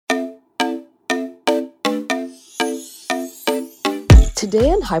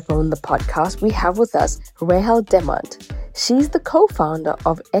Today on Hyper on the podcast, we have with us Rahel Demant. She's the co-founder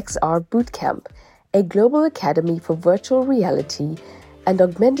of XR Bootcamp, a global academy for virtual reality and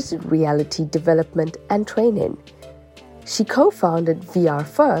augmented reality development and training. She co-founded VR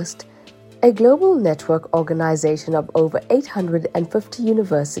First, a global network organization of over 850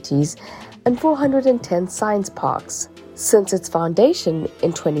 universities and 410 science parks. Since its foundation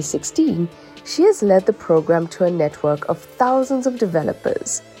in 2016, she has led the program to a network of thousands of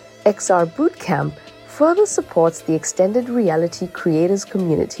developers. XR Bootcamp further supports the extended reality creators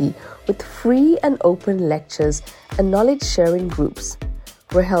community with free and open lectures and knowledge-sharing groups.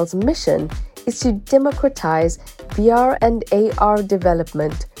 Rahel's mission is to democratize VR and AR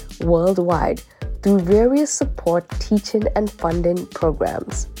development worldwide through various support, teaching, and funding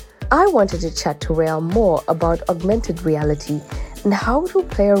programs. I wanted to chat to Rahel more about augmented reality and how it will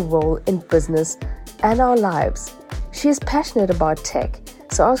play a role in business and our lives. She is passionate about tech,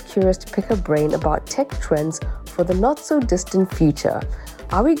 so I was curious to pick her brain about tech trends for the not-so-distant future.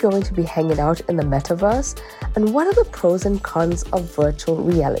 Are we going to be hanging out in the metaverse? And what are the pros and cons of virtual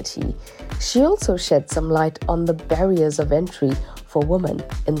reality? She also shed some light on the barriers of entry for women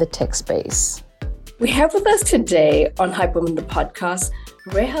in the tech space. We have with us today on Hyperwoman the podcast,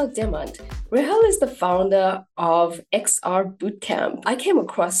 Rahel Demant. Rahel is the founder of XR Bootcamp. I came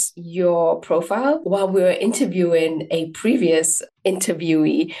across your profile while we were interviewing a previous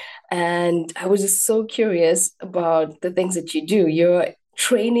interviewee, and I was just so curious about the things that you do. You're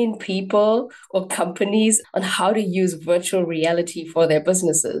training people or companies on how to use virtual reality for their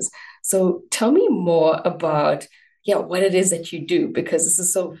businesses. So tell me more about what it is that you do, because this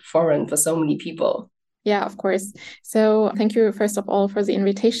is so foreign for so many people. Yeah, of course. So thank you, first of all, for the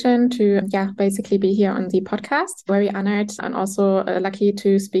invitation to basically be here on the podcast. Very honored and also lucky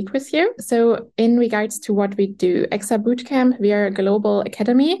to speak with you. So in regards to what we do, XR Bootcamp, we are a global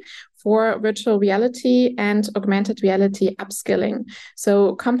academy for virtual reality and augmented reality upskilling.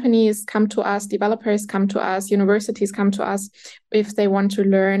 So companies come to us, developers come to us, universities come to us if they want to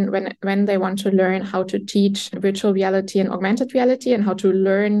learn, when they want to learn how to teach virtual reality and augmented reality and how to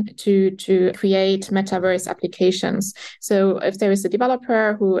learn to create metaverse applications. So if there is a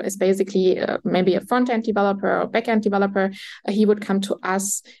developer who is basically maybe a front-end developer or back-end developer, he would come to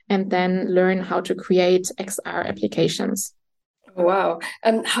us and then learn how to create XR applications. Wow.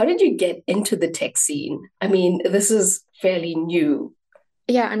 How did you get into the tech scene? I mean, this is fairly new.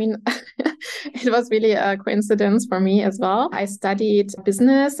 Yeah, I mean, it was really a coincidence for me as well. I studied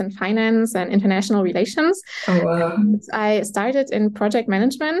business and finance and international relations. Oh, wow. And I started in project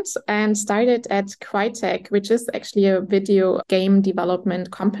management and started at Crytek, which is actually a video game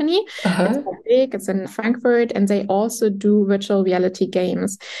development company. It's quite big, it's in Frankfurt, and they also do virtual reality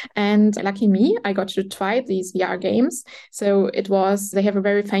games. And lucky me, I got to try these VR games. So they have a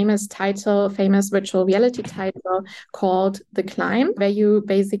very famous virtual reality title called The Climb, where you're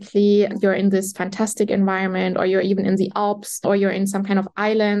in this fantastic environment, or you're even in the Alps, or you're in some kind of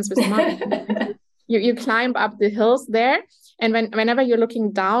islands with mountains. You climb up the hills there. And whenever you're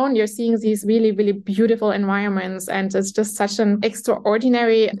looking down, you're seeing these really, really beautiful environments. And it's just such an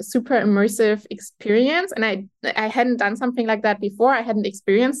extraordinary, super immersive experience. And I hadn't done something like that before. I hadn't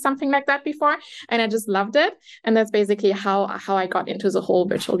experienced something like that before. And I just loved it. And that's basically how I got into the whole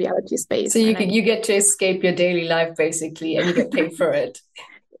virtual reality space. So you get to escape your daily life, basically, and you get paid for it.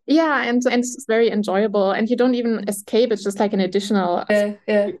 Yeah, and it's very enjoyable, and you don't even escape. It's just like an additional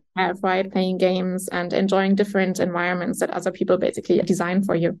have, right? Playing games and enjoying different environments that other people basically design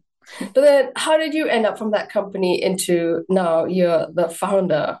for you. But then how did you end up from that company into now you're the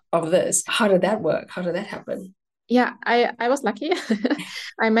founder of this? How did that work? How did that happen? Yeah, I was lucky.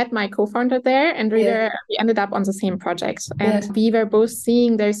 I met my co-founder there, and we ended up on the same project. And we were both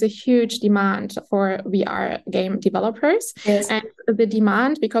seeing there's a huge demand for VR game developers. Yes. And the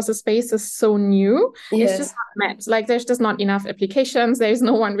demand, because the space is so new, it's just not met. Like, there's just not enough applications. There's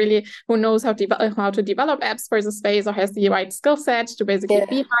no one really who knows how to develop apps for the space or has the right skill set to basically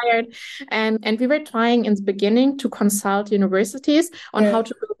be hired. And we were trying in the beginning to consult universities on how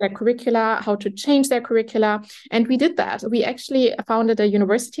to build their curricula, how to change their curricula. And we did that. We actually founded a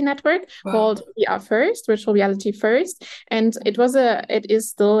university network called VR First, Virtual Reality First. And it is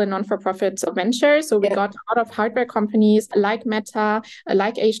still a non-for-profit venture. So we got a lot of hardware companies like Meta,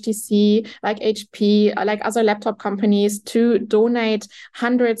 like HTC, like HP, like other laptop companies to donate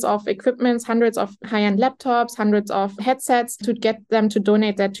hundreds of equipments, hundreds of high-end laptops, hundreds of headsets to get them to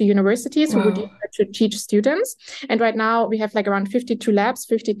donate that to universities who would use that to teach students. And right now we have like around 52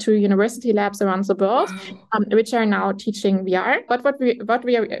 university labs around the world, which which are now teaching VR. But what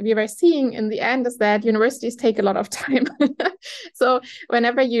we were seeing in the end is that universities take a lot of time. So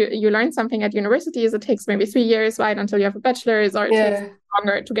whenever you learn something at universities, it takes maybe 3 years, right, until you have a bachelor's, or it takes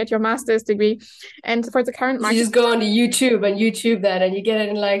longer to get your master's degree. And for the current market, you just go on to YouTube and YouTube that, and you get it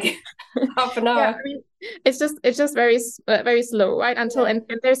in like half an hour. Yeah, I mean, it's just very slow, right? Until and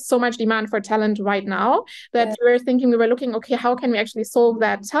there's so much demand for talent right now that we were looking, okay, how can we actually solve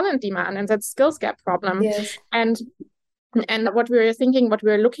that talent demand and that skills gap problem? Yes. And what we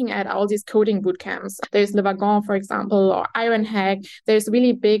were looking at, all these coding boot camps. There's Le Wagon, for example, or Ironhack. There's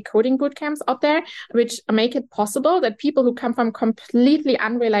really big coding boot camps out there, which make it possible that people who come from completely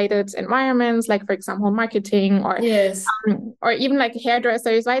unrelated environments, like, for example, marketing or even like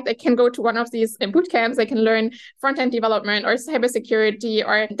hairdressers, right? They can go to one of these boot camps. They can learn front-end development or cybersecurity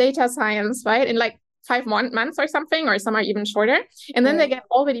or data science, right? In like 5 months or something, or some are even shorter. And then they get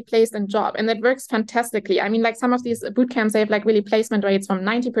already placed in job, and that works fantastically. I mean, like some of these boot camps, they have like really placement rates from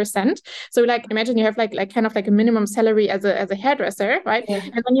 90%. So like imagine you have like kind of like a minimum salary as a hairdresser, right?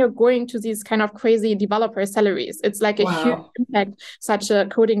 And then you're going to these kind of crazy developer salaries. It's like a huge impact such a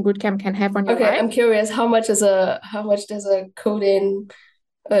coding boot camp can have on your life. I'm curious, how much does a coding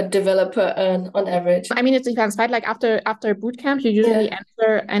developer earn on average? I mean, it depends, right? Like after boot camp, you usually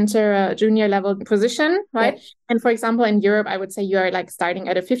enter a junior level position, right? And for example, in Europe, I would say you are like starting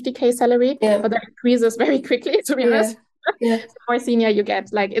at a 50K salary, but that increases very quickly, to be honest. The more senior you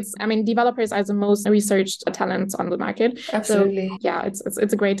get, like developers are the most researched talents on the market. Absolutely. So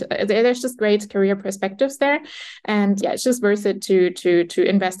it's a great, there's just great career perspectives there. And it's just worth it to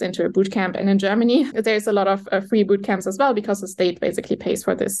invest into a boot camp. And in Germany, there's a lot of free boot camps as well, because the state basically pays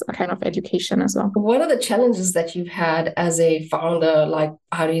for this kind of education as well. What are the challenges that you've had as a founder, like,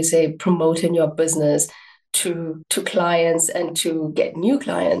 how do you say, promoting your business to clients and to get new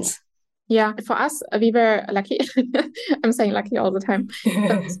clients? Yeah, for us, we were lucky. I'm saying lucky all the time.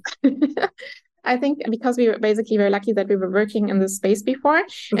 I think because we were basically very lucky that we were working in this space before,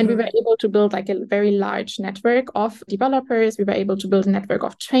 and we were able to build like a very large network of developers. We were able to build a network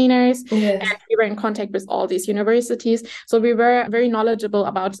of trainers, and we were in contact with all these universities. So we were very knowledgeable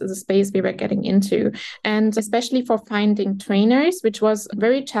about the space we were getting into. And especially for finding trainers, which was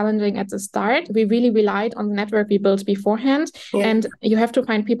very challenging at the start, we really relied on the network we built beforehand. And you have to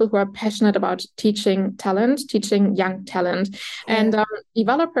find people who are passionate about teaching young talent. And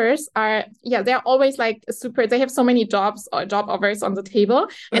developers are, they're always like super, they have so many job offers on the table,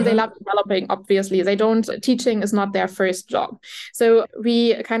 and they love developing, obviously. Teaching is not their first job. So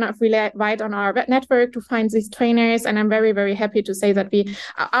we kind of relied on our network to find these trainers. And I'm very, very happy to say that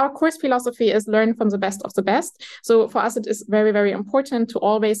our course philosophy is learn from the best of the best. So for us, it is very, very important to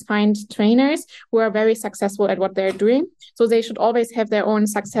always find trainers who are very successful at what they're doing. So they should always have their own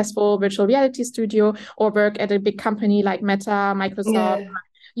successful virtual reality studio, or work at a big company like Meta, Microsoft,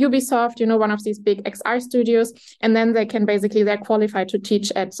 Ubisoft, one of these big XR studios, and then they're qualified to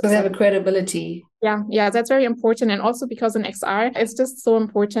teach at. So they have a credibility. Yeah, that's very important. And also because in XR, it's just so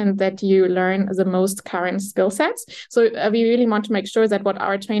important that you learn the most current skill sets. So we really want to make sure that what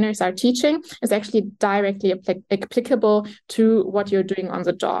our trainers are teaching is actually directly applicable to what you're doing on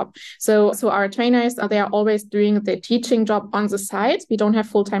the job. So our trainers, they are always doing the teaching job on the side. We don't have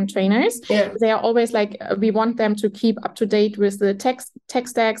full-time trainers. They are always we want them to keep up to date with the tech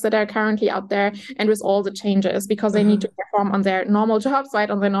stacks that are currently out there, and with all the changes, because they need to perform on their normal jobs,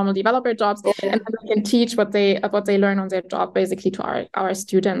 right, on their normal developer jobs. And they can teach what they learn on their job basically to our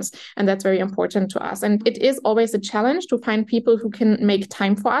students, and that's very important to us. And it is always a challenge to find people who can make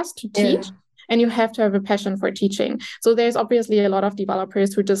time for us to teach. And you have to have a passion for teaching. So there's obviously a lot of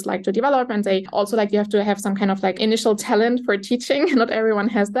developers who just like to develop, and they also you have to have some kind of initial talent for teaching. Not everyone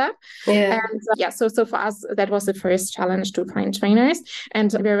has that. So for us, that was the first challenge, to find trainers.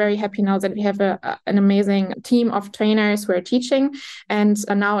 And we're very happy now that we have an amazing team of trainers who are teaching. And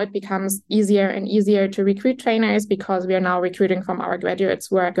now it becomes easier and easier to recruit trainers, because we are now recruiting from our graduates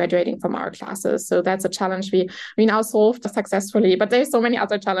who are graduating from our classes. So that's a challenge we now solved successfully. But there's so many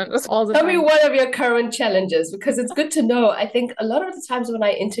other challenges all the time. What of your current challenges, because it's good to know. I think a lot of the times when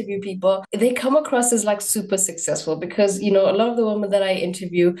I interview people, they come across as super successful, because a lot of the women that I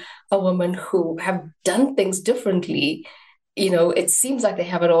interview are women who have done things differently. It seems like they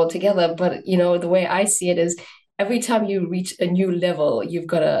have it all together, but the way I see it is, every time you reach a new level, you've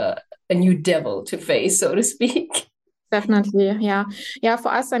got a new devil to face, so to speak. Definitely. Yeah.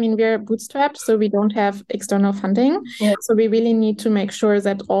 For us, we're bootstrapped, so we don't have external funding. So we really need to make sure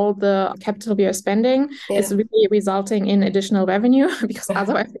that all the capital we are spending is really resulting in additional revenue, because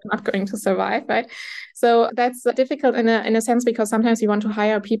otherwise we're not going to survive, right? So that's difficult in a sense, because sometimes you want to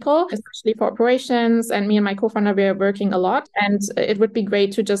hire people, especially for operations. And me and my co-founder, we are working a lot, and it would be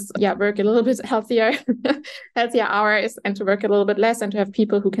great to just work a little bit healthier hours, and to work a little bit less, and to have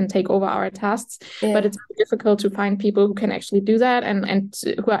people who can take over our tasks. But it's difficult to find people who can actually do that, and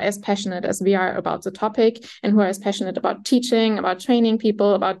who are as passionate as we are about the topic, and who are as passionate about teaching, about training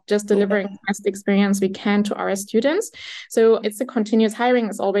people, about just delivering the best experience we can to our students. So it's a continuous hiring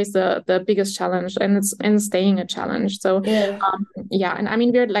is always the biggest challenge, and it's staying a challenge. So and I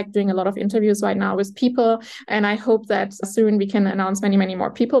mean, we're like doing a lot of interviews right now with people, and I hope that soon we can announce many, many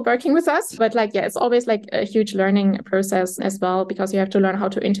more people working with us. But it's always like a huge learning process as well, because you have to learn how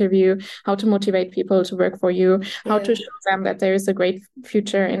to interview, how to motivate people to work for you, how to show them that there is a great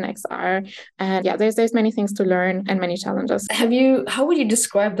future in XR. And there's many things to learn and many challenges. How would you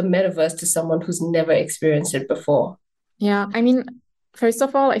describe the metaverse to someone who's never experienced it before? Yeah, I mean, first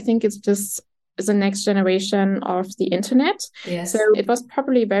of all, I think it's just the next generation of the internet. Yes. So it was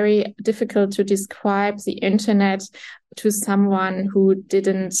probably very difficult to describe the internet to someone who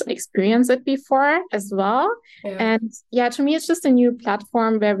didn't experience it before as well. And to me, it's just a new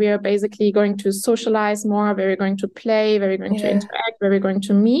platform where we are basically going to socialize more, where we're going to play, where we're going to interact, where we're going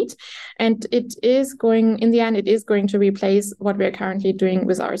to meet. And it is going to replace what we're currently doing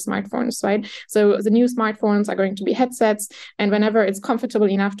with our smartphones, right? So the new smartphones are going to be headsets, and whenever it's comfortable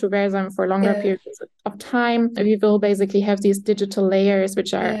enough to wear them for longer periods of time, we will basically have these digital layers,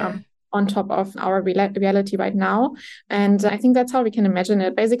 which are on top of our reality right now. And I think that's how we can imagine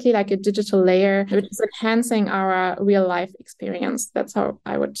it, basically like a digital layer, which is enhancing our real life experience. That's how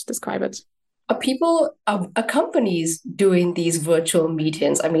I would describe it. Are companies doing these virtual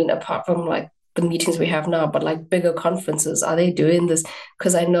meetings? I mean, apart from like the meetings we have now, but like bigger conferences, are they doing this?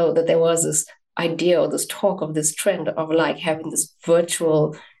 Because I know that there was this idea or this talk of this trend of like having this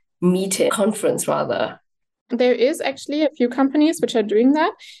virtual conference rather. There is actually a few companies which are doing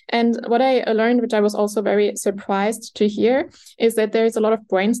that. And what I learned, which I was also very surprised to hear, is that there is a lot of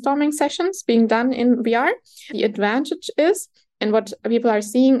brainstorming sessions being done in VR. The advantage is, and what people are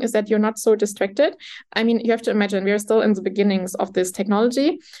seeing, is that you're not so distracted. I mean, you have to imagine we are still in the beginnings of this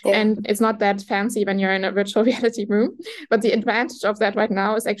technology, and it's not that fancy when you're in a virtual reality room. But the advantage of that right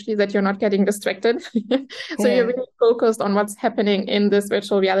now is actually that you're not getting distracted. So you're really focused on what's happening in this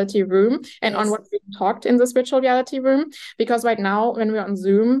virtual reality room and on what's being talked in this virtual reality room. Because right now, when we're on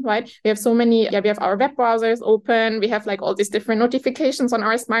Zoom, right, we have so many, we have our web browsers open, we have like all these different notifications on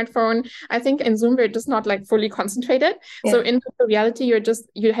our smartphone. I think in Zoom, we're just not like fully concentrated. So in reality,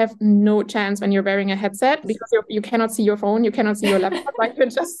 you have no chance when you're wearing a headset, because you cannot see your phone, you cannot see your laptop, like you're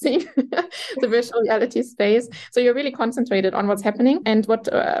just seeing the virtual reality space. So you're really concentrated on what's happening. And what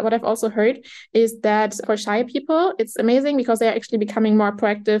I've also heard is that for shy people, it's amazing because they're actually becoming more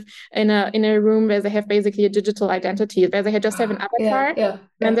proactive in a room where they have basically a digital identity, where they just have an avatar,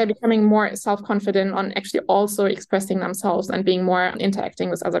 and they're becoming more self-confident on actually also expressing themselves and being more interacting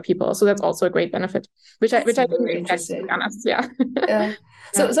with other people. So that's also a great benefit, which I think is, to be honest.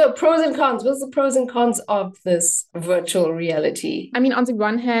 So pros and cons. What's the pros and cons of this virtual reality? I mean, on the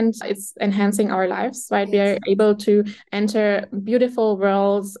one hand, it's enhancing our lives, right? We are able to enter beautiful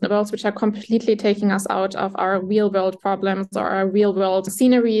worlds which are completely taking us out of our real world problems or our real world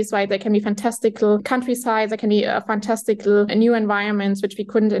sceneries, right? There can be fantastical countrysides, there can be fantastical new environments which we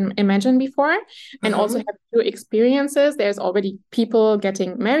couldn't imagine before, and also have new experiences. There's already people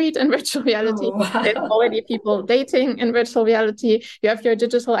getting married in virtual reality. There's already people dating in virtual reality. You have your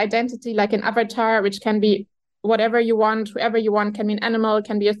digital identity like an avatar, which can be whatever you want, whoever you want, can be an animal, it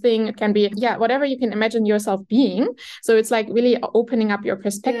can be a thing, it can be, whatever you can imagine yourself being. So it's like really opening up your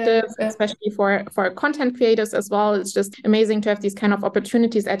perspective, especially for content creators as well. It's just amazing to have these kind of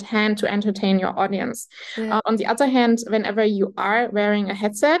opportunities at hand to entertain your audience. On the other hand, whenever you are wearing a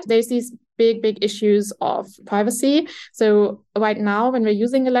headset, there's these big issues of privacy. So right now, when we're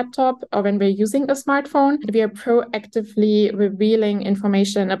using a laptop or when we're using a smartphone, we are proactively revealing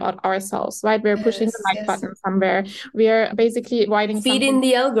information about ourselves, right? We're pushing the like button somewhere. We are basically feeding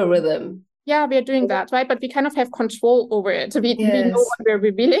the algorithm. Yeah, we are doing that, right? But we kind of have control over it. We know what we're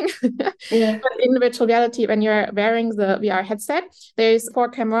revealing. But in virtual reality, when you're wearing the VR headset, there's 4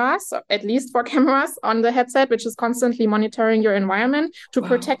 cameras, or at least 4 cameras on the headset, which is constantly monitoring your environment to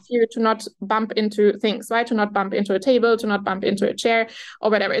protect you to not bump into things, right? To not bump into a table, to not bump into a chair or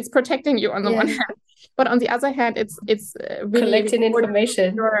whatever. It's protecting you on the one hand. But on the other hand, it's really collecting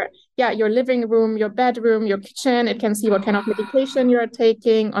information. Your living room, your bedroom, your kitchen. It can see what kind of medication you're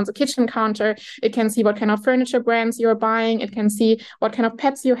taking on the kitchen counter. It can see what kind of furniture brands you're buying. It can see what kind of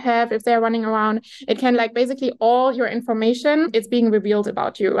pets you have if they're running around. It can basically all your information is being revealed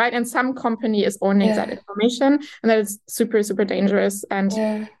about you, right? And some company is owning that information, and that is super, super dangerous.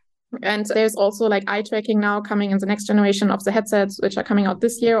 And there's also eye tracking now coming in the next generation of the headsets, which are coming out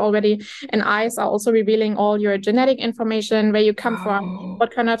this year already. And eyes are also revealing all your genetic information, where you come from,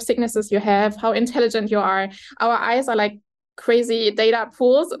 what kind of sicknesses you have, how intelligent you are. Our eyes are crazy data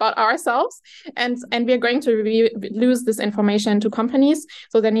pools about ourselves, and we are going to lose this information to companies.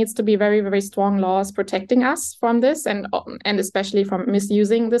 So there needs to be very, very strong laws protecting us from this, and especially from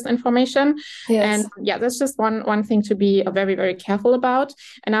misusing this information. And that's just one thing to be very, very careful about.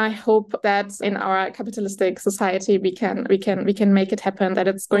 And I hope that in our capitalistic society we can make it happen, that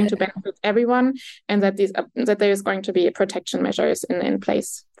it's going to benefit everyone, and that there is going to be protection measures in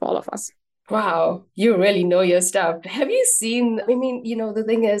place for all of us. Wow, you really know your stuff. Have you seen, the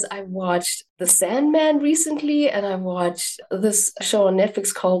thing is, I watched The Sandman recently, and I watched this show on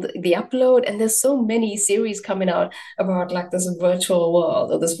Netflix called The Upload, and there's so many series coming out about this virtual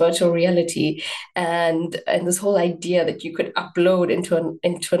world or this virtual reality, and this whole idea that you could upload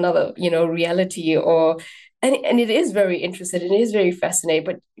into another, reality, and it is very interesting, and it is very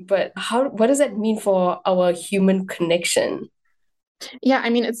fascinating, but what does that mean for our human connection? Yeah,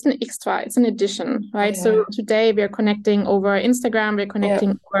 it's an extra, it's an addition, right? Yeah. So today we are connecting over Instagram, we're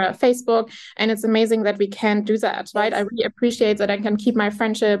connecting over Facebook, and it's amazing that we can do that, right? Yes. I really appreciate that I can keep my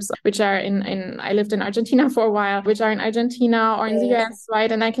friendships, which are I lived in Argentina for a while, which are in Argentina or in the US,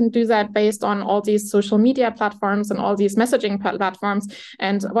 right? And I can do that based on all these social media platforms and all these messaging platforms.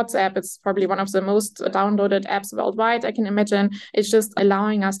 And WhatsApp is probably one of the most downloaded apps worldwide, I can imagine. It's just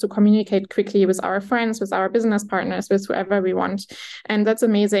allowing us to communicate quickly with our friends, with our business partners, with whoever we want. And that's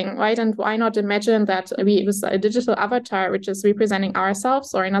amazing, right? And why not imagine that with a digital avatar, which is representing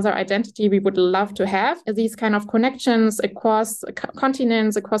ourselves or another identity we would love to have, these kind of connections across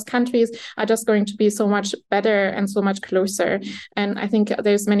continents, across countries are just going to be so much better and so much closer. And I think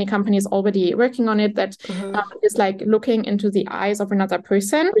there's many companies already working on it that is looking into the eyes of another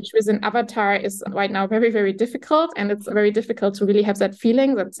person, which with an avatar is right now very, very difficult. And it's very difficult to really have that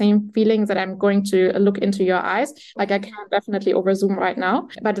same feeling that I'm going to look into your eyes. I can definitely over Zoom right now,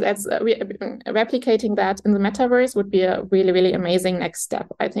 but that's replicating that in the metaverse would be a really, really amazing next step,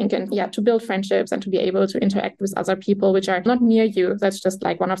 I think. And to build friendships and to be able to interact with other people which are not near you. That's just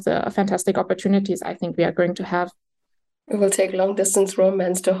one of the fantastic opportunities I think we are going to have. It will take long distance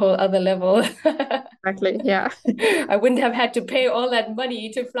romance to a whole other level. Exactly. Yeah. I wouldn't have had to pay all that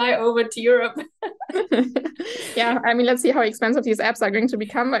money to fly over to Europe. Yeah. Let's see how expensive these apps are going to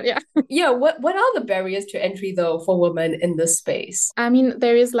become, but yeah. Yeah. What are the barriers to entry though for women in this space?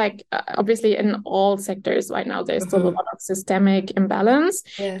 There is obviously in all sectors right now, there's still a lot of systemic imbalance.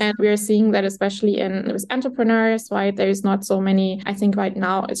 Yes. And we are seeing that especially with entrepreneurs, right? There is not so many. I think right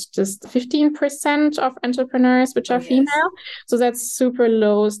now it's just 15% of entrepreneurs which are female. So that's super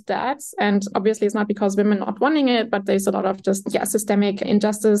low stats. And obviously it's not because women not wanting it, but there's a lot of just systemic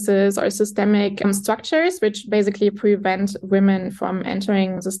injustices or systemic structures which basically prevent women from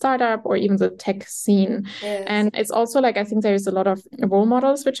entering the startup or even the tech scene. Yes. And it's also I think there's a lot of role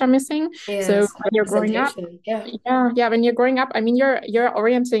models which are missing. Yes. So when you're growing up, when you're growing up, you're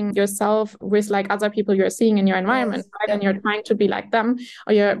orienting yourself with other people you're seeing in your environment, right? And you're trying to be like them,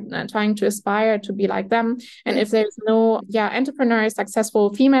 or you're trying to aspire to be like them. And if there's no entrepreneurs,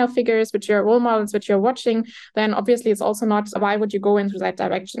 successful female figures which you're role models which you're watching, then obviously it's also not, why would you go into that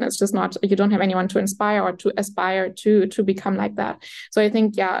direction? It's just not, you don't have anyone to inspire or to aspire to become like that. So I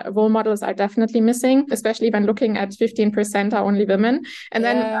think role models are definitely missing, especially when looking at 15% are only women. And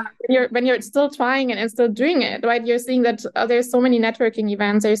then when you're still trying and still doing it, right, you're seeing that there's so many networking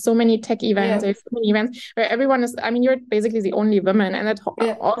events, there's so many tech events, there's so many events where everyone is, you're basically the only woman, and that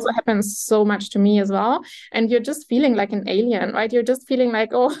also happens so much to me as well. And you're just feeling like an alien, right? You're just feeling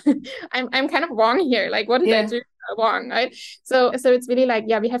I'm kind of wrong here. What did I do wrong, right? So it's really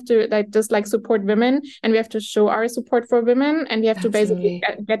we have to just support women, and we have to show our support for women, and we have to basically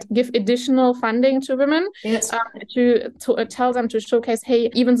give additional funding to women. Yes. To tell them, to showcase, hey,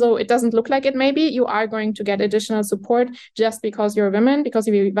 even though it doesn't look like it, maybe you are going to get additional support just because you're a woman, because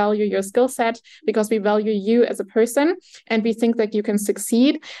we value your skill set, because we value you as a person, and we think that you can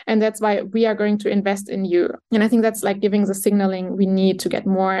succeed, and that's why we are going to invest in you. And I think that's giving the signaling we need to get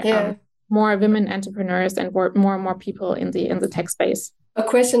more more women entrepreneurs and more and more people in the tech space. A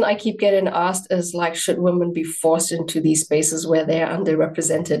question I keep getting asked is like, should women be forced into these spaces where they are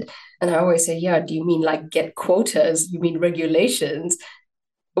underrepresented? And I always say, yeah, do you mean like get quotas? You mean regulations?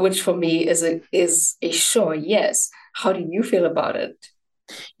 Which for me is a sure yes. How do you feel about it?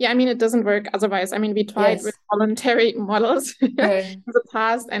 Yeah, I mean, it doesn't work otherwise. I mean, we tried with voluntary models in the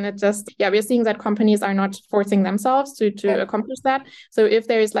past, and it just, we're seeing that companies are not forcing themselves to accomplish that. So if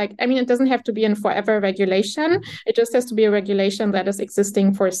there is like, I mean, it doesn't have to be a forever regulation. It just has to be a regulation that is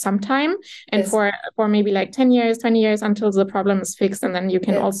existing for some time and for maybe like 10 years, 20 years until the problem is fixed. And then you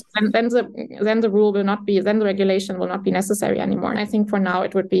can also, then the rule will not be, then the regulation will not be necessary anymore. And I think for now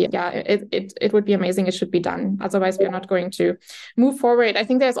it would be, it would be amazing. It should be done. Otherwise, we're not going to move forward. I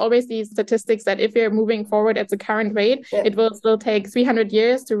think there's always these statistics that if we're moving forward at the current rate, it will still take 300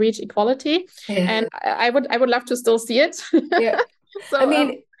 years to reach equality. And I would love to still see it. So I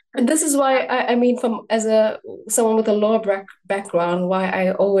mean, this is why I mean, from someone with a law background, why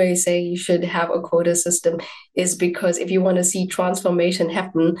I always say you should have a quota system is because if you want to see transformation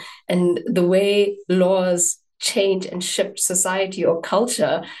happen and the way laws change and shift society or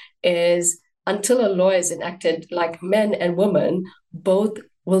culture is until a law is enacted, like men and women both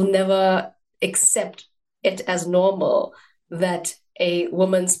will never accept it as normal that a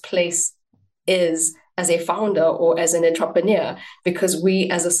woman's place is as a founder or as an entrepreneur, because we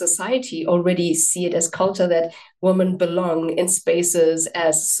as a society already see it as culture that women belong in spaces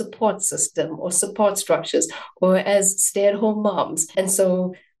as support system or support structures or as stay-at-home moms. And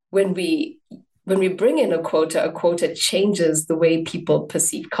so when we bring in a quota changes the way people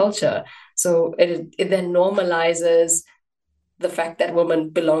perceive culture. So it then normalizes the fact that women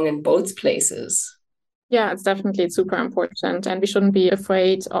belong in both places. Yeah, it's super important. And we shouldn't be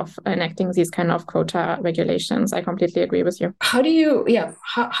afraid of enacting these kind of quota regulations. I completely agree with you. How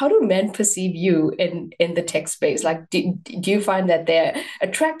do men perceive you in the tech space? Like, do you find that they're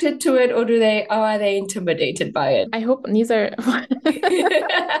attracted to it, or are they intimidated by it? I hope neither.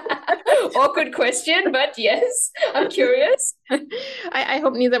 Awkward question, but yes, I'm curious. I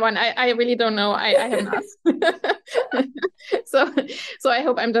hope neither one. I really don't know. I haven't asked. So I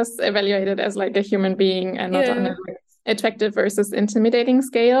hope I'm just evaluated as like a human being and not on a attractive versus intimidating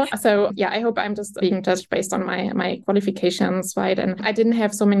scale. So I hope I'm just being judged based on my qualifications, right? And I didn't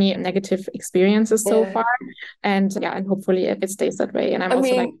have so many negative experiences so far. And and hopefully it stays that way. And I'm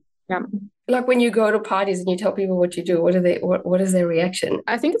like when you go to parties and you tell people what you do, what is their reaction?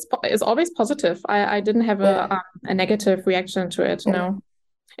 I think it's always positive. I didn't have a negative reaction to it. No.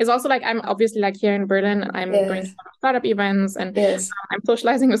 It's also like I'm obviously like here in Berlin, I'm going to startup events and I'm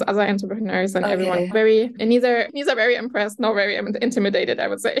socializing with other entrepreneurs and everyone neither very impressed nor very intimidated, I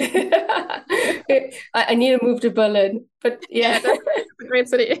would say. I need to move to Berlin, but it's a great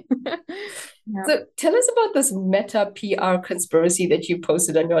city. So tell us about this Meta PR conspiracy that you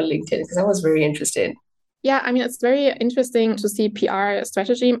posted on your LinkedIn, because I was very interested. Yeah, I mean, it's very interesting to see PR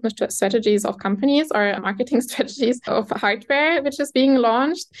strategies of companies or marketing strategies of hardware, which is being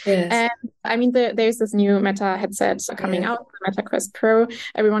launched. And I mean, there's this new Meta headset coming out, the Meta Quest Pro.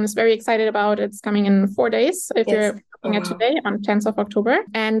 Everyone is very excited about it. It's coming in 4 days if you're looking at today on 10th of October.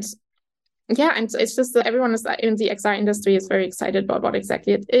 And and it's just that everyone is in the XR industry is very excited about what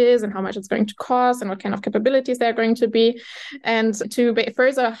exactly it is and how much it's going to cost and what kind of capabilities they're going to be. And to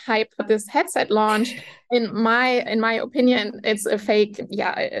further hype this headset launch, in my opinion, it's a fake.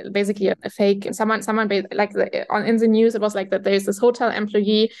 Basically a fake. Someone like in the news, it was like that there's this hotel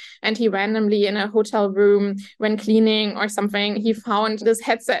employee and he randomly in a hotel room when cleaning or something, he found this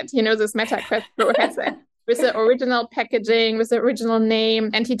headset, this Meta Quest Pro headset. With the original packaging, with the original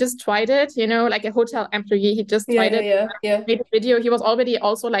name. And he just tried it, like a hotel employee. He just tried it, made a video. He was already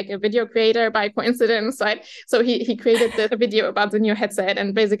also like a video creator by coincidence, right? So he created the video about the new headset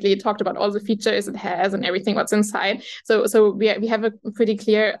and basically talked about all the features it has and everything what's inside. So we have a pretty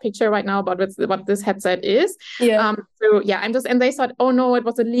clear picture right now about what this headset is. And they thought, oh no, it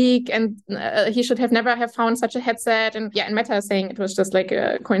was a leak and he should have never have found such a headset. And Meta is saying it was just like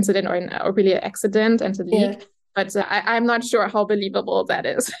a coincidence or really an accident and leak. But I'm not sure how believable that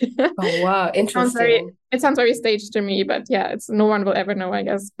is. Oh, wow. Interesting. It sounds very staged to me, but it's no one will ever know, I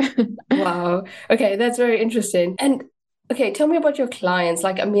guess. Wow. Okay, that's very interesting. And okay, tell me about your clients.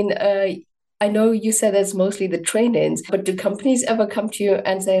 Like, I mean, I know you said it's mostly the trainings, but do companies ever come to you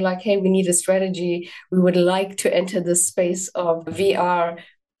and say like, hey, we need a strategy. We would like to enter the space of VR.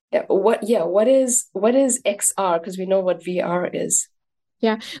 What is XR? Because we know what VR is.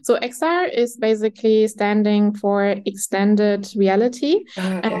 Yeah, so XR is basically standing for extended reality,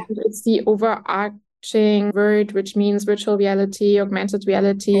 and it's the word, which means virtual reality, augmented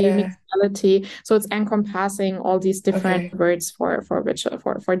reality, mixed reality. So it's encompassing all these different words for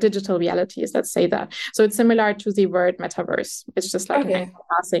digital realities. Let's say that. So it's similar to the word metaverse. It's just like an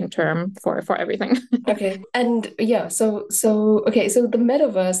encompassing term for everything. Okay. And yeah, so the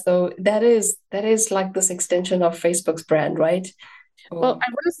metaverse though, that is like this extension of Facebook's brand, right? Well, I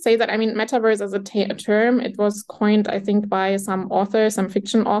wouldn't say that. I mean, metaverse as a term, it was coined, I think, by some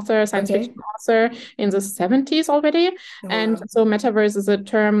fiction author, science fiction author in the 70s already. And so metaverse is a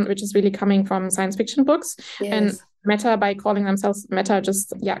term which is really coming from science fiction books. And Meta, by calling themselves Meta,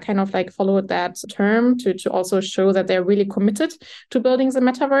 just kind of like followed that term to also show that they're really committed to building the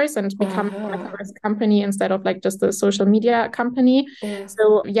metaverse and become a metaverse company instead of like just a social media company.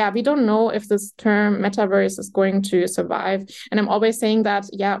 So we don't know if this term metaverse is going to survive. And I'm always saying that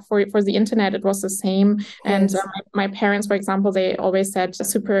for the internet it was the same. And my parents, for example, they always said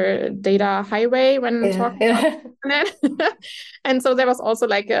super data highway when talking about the internet. And so there was also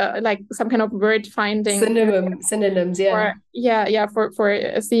like some kind of word finding synonyms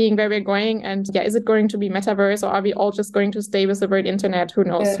for seeing where we're going. And is it going to be metaverse, or are we all just going to stay with the word internet? Who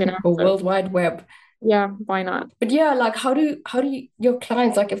knows? Or World Wide Web. Yeah, why not? But like how do your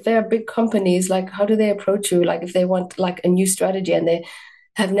clients, like if they're big companies, like how do they approach you? Like if they want like a new strategy and they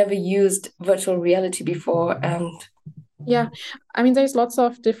have never used virtual reality before? And I mean, there's lots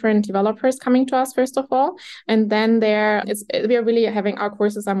of different developers coming to us, first of all. And then we are really having, our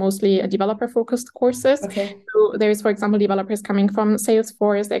courses are mostly developer-focused courses. So there's, for example, developers coming from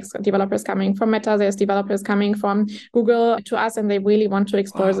Salesforce, there's developers coming from Meta, there's developers coming from Google to us, and they really want to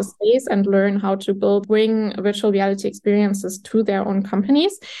explore the space and learn how to bring virtual reality experiences to their own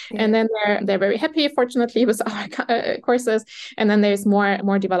companies. And then they're very happy, fortunately, with our courses. And then there's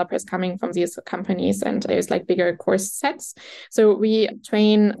more developers coming from these companies, and there's like bigger course sets. So we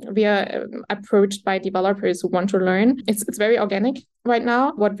are approached by developers who want to learn. It's very organic right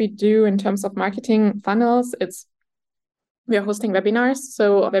now. What we do in terms of marketing funnels, we are hosting webinars.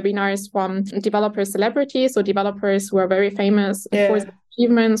 So webinars from developer celebrities, so developers who are very famous for their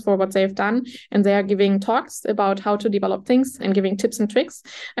achievements, for what they've done. And they are giving talks about how to develop things and giving tips and tricks.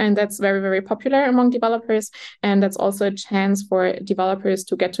 And that's very, very popular among developers. And that's also a chance for developers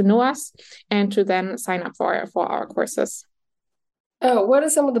to get to know us and to then sign up for our courses. Oh, what are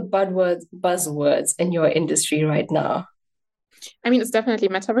some of the buzzwords in your industry right now? I mean, it's definitely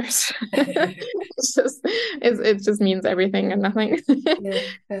metaverse. It just means everything and nothing.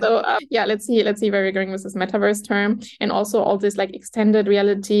 So let's see where we're going with this metaverse term, and also all this like extended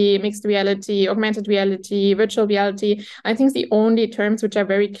reality, mixed reality, augmented reality, virtual reality. I think the only terms which are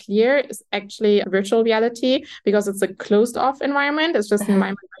very clear is actually virtual reality, because it's a closed off environment. It's just an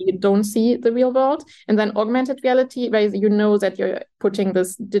environment where you don't see the real world, and then augmented reality, where you know that you're putting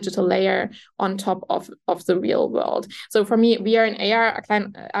this digital layer on top of the real world. So for me, VR and AR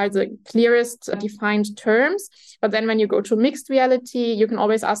are the clearest defined terms. But then when you go to mixed reality, you can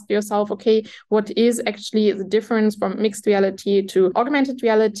always ask yourself, okay, what is actually the difference from mixed reality to augmented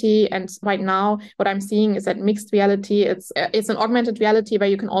reality? And right now, what I'm seeing is that mixed reality, it's an augmented reality where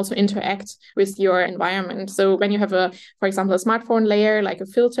you can also interact with your environment. So when you have for example, a smartphone layer, like a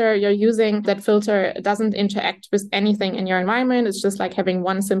filter you're using, that filter doesn't interact with anything in your environment. It's just like having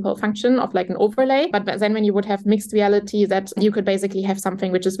one simple function of like an overlay. But then when you would have mixed reality, that you could basically have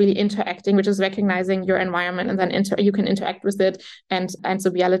something which is really interacting, which is recognizing your environment, and then you can interact with it, and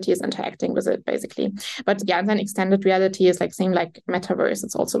the reality is interacting with it basically. But and then extended reality is like same like metaverse.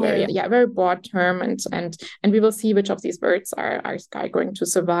 It's also very broad term, and we will see which of these words are going to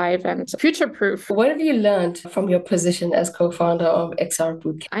survive and future proof. What have you learned from your position as co-founder of XR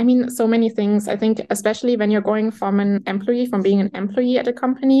Bootcamp? I mean, so many things. I think especially when you're going from being an employee at a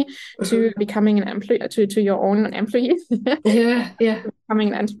company to becoming an employee, to your own employee. Becoming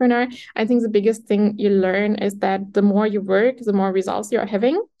an entrepreneur, I think the biggest thing you learn is that the more you work, the more results you're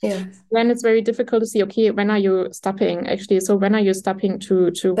having. Then it's very difficult to see, okay, when are you stopping actually? So when are you stopping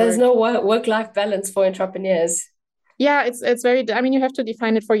to There's no work-life balance for entrepreneurs. Yeah, it's very, I mean, you have to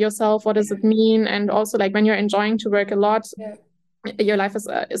define it for yourself. What does it mean? And also like when you're enjoying to work a lot, your life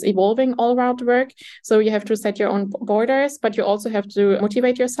is evolving all around work. So you have to set your own borders, but you also have to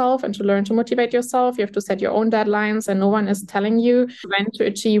motivate yourself, and to learn to motivate yourself, you have to set your own deadlines, and no one is telling you when to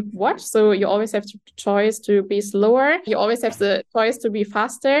achieve what. So you always have the choice to be slower. You always have the choice to be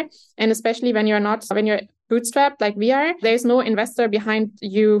faster. And especially when you're bootstrapped like we are, there's no investor behind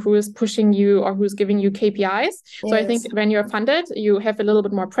you who is pushing you or who's giving you KPIs. So I think when you're funded, you have a little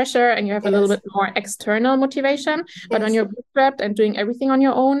bit more pressure and you have a little bit more external motivation. But when you're bootstrapped and doing everything on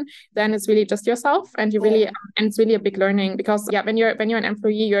your own, then it's really just yourself, and you really and it's really a big learning, because when you're an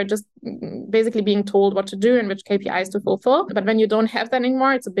employee, you're just basically being told what to do and which KPIs to fulfill. But when you don't have that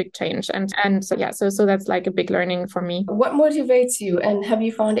anymore, it's a big change. And so that's like a big learning for me. What motivates you, and have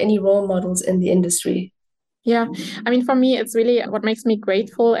you found any role models in the industry? Yeah, I mean, for me, it's really what makes me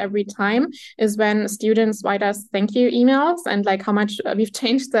grateful every time is when students write us thank you emails and like how much we've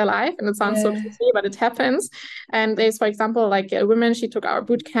changed their life. And it sounds so cliche, but it happens. And there's, for example, like a woman, she took our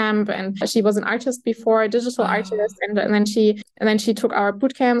boot camp, and she was an artist before, a digital artist. And then she took our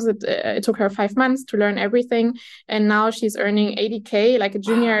boot camps. It took her 5 months to learn everything. And now she's earning 80K, like a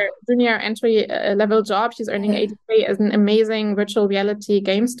junior entry level job. She's earning 80K as an amazing virtual reality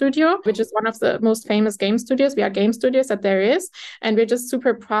game studio, which is one of the most famous game studios. We are game studios that there is, and we're just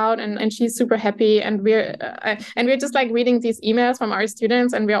super proud, and she's super happy, and we're just like reading these emails from our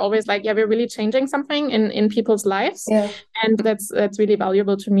students, and we're always like, we're really changing something in people's lives, and that's really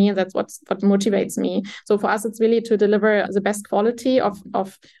valuable to me, and that's what motivates me. So for us, it's really to deliver the best quality of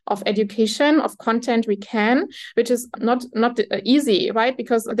education, of content we can, which is not easy, right?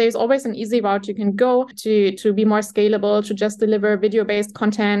 Because there's always an easy route you can go to be more scalable, to just deliver video-based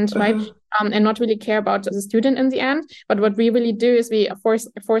content, right? And not really care about the student in the end. But what we really do is we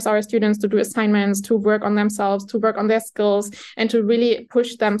force our students to do assignments, to work on themselves, to work on their skills, and to really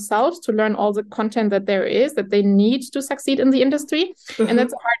push themselves to learn all the content that there is, that they need to succeed in the industry. And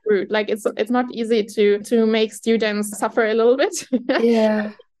that's a hard route. Like it's not easy to make students suffer a little bit.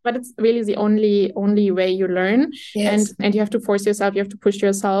 But it's really the only way you learn. And you have to force yourself, you have to push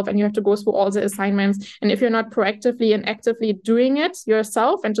yourself, and you have to go through all the assignments. And if you're not proactively and actively doing it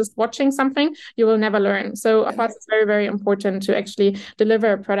yourself and just watching something, you will never learn. So for us, it's very, very important to actually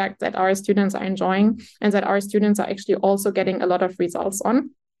deliver a product that our students are enjoying and that our students are actually also getting a lot of results on.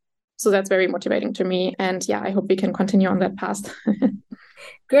 So that's very motivating to me. And I hope we can continue on that path.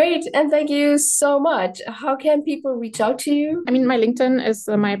 Great. And thank you so much. How can people reach out to you? I mean, my LinkedIn is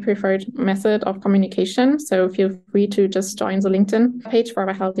my preferred method of communication. So feel free to just join the LinkedIn page for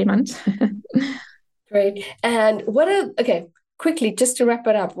Rahel Demand. Great. And quickly, just to wrap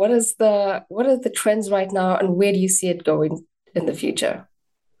it up, what are the trends right now, and where do you see it going in the future?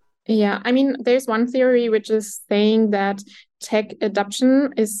 Yeah, I mean, there's one theory which is saying that tech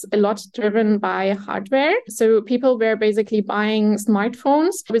adoption is a lot driven by hardware. So people were basically buying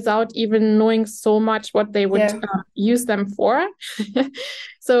smartphones without even knowing so much what they would use them for.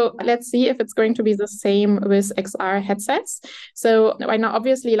 So let's see if it's going to be the same with XR headsets. So right now,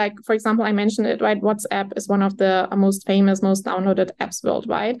 obviously, like, for example, I mentioned it, right? WhatsApp is one of the most famous, most downloaded apps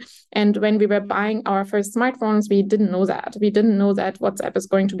worldwide. And when we were buying our first smartphones, we didn't know that. We didn't know that WhatsApp is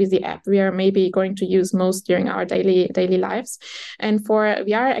going to be the app we are maybe going to use most during our daily lives. And for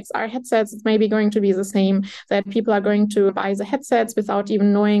VR, XR headsets, it's maybe going to be the same, that people are going to buy the headsets without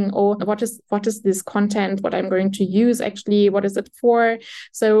even knowing, what is this content, what I'm going to use actually, what is it for?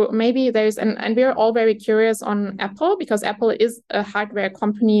 So maybe and we're all very curious on Apple, because Apple is a hardware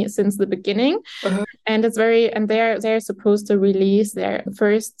company since the beginning. And they're supposed to release their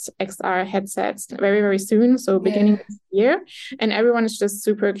first XR headsets very, very soon. So beginning this year. And everyone is just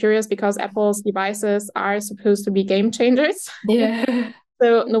super curious because Apple's devices are supposed to be game changers.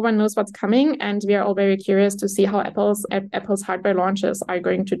 So no one knows what's coming, and we are all very curious to see how Apple's hardware launches are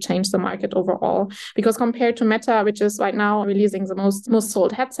going to change the market overall. Because compared to Meta, which is right now releasing the most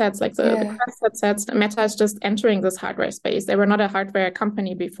sold headsets, like the Quest headsets, Meta is just entering this hardware space. They were not a hardware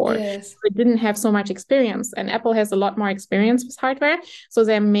company before. So they didn't have so much experience, and Apple has a lot more experience with hardware. So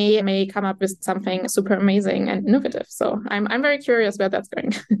they may come up with something super amazing and innovative. So I'm very curious where that's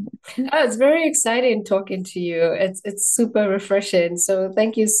going. It's very exciting talking to you. It's super refreshing. So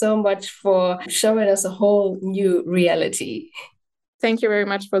thank you so much for showing us a whole new reality. Thank you very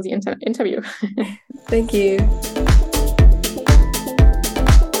much for the interview. Thank you.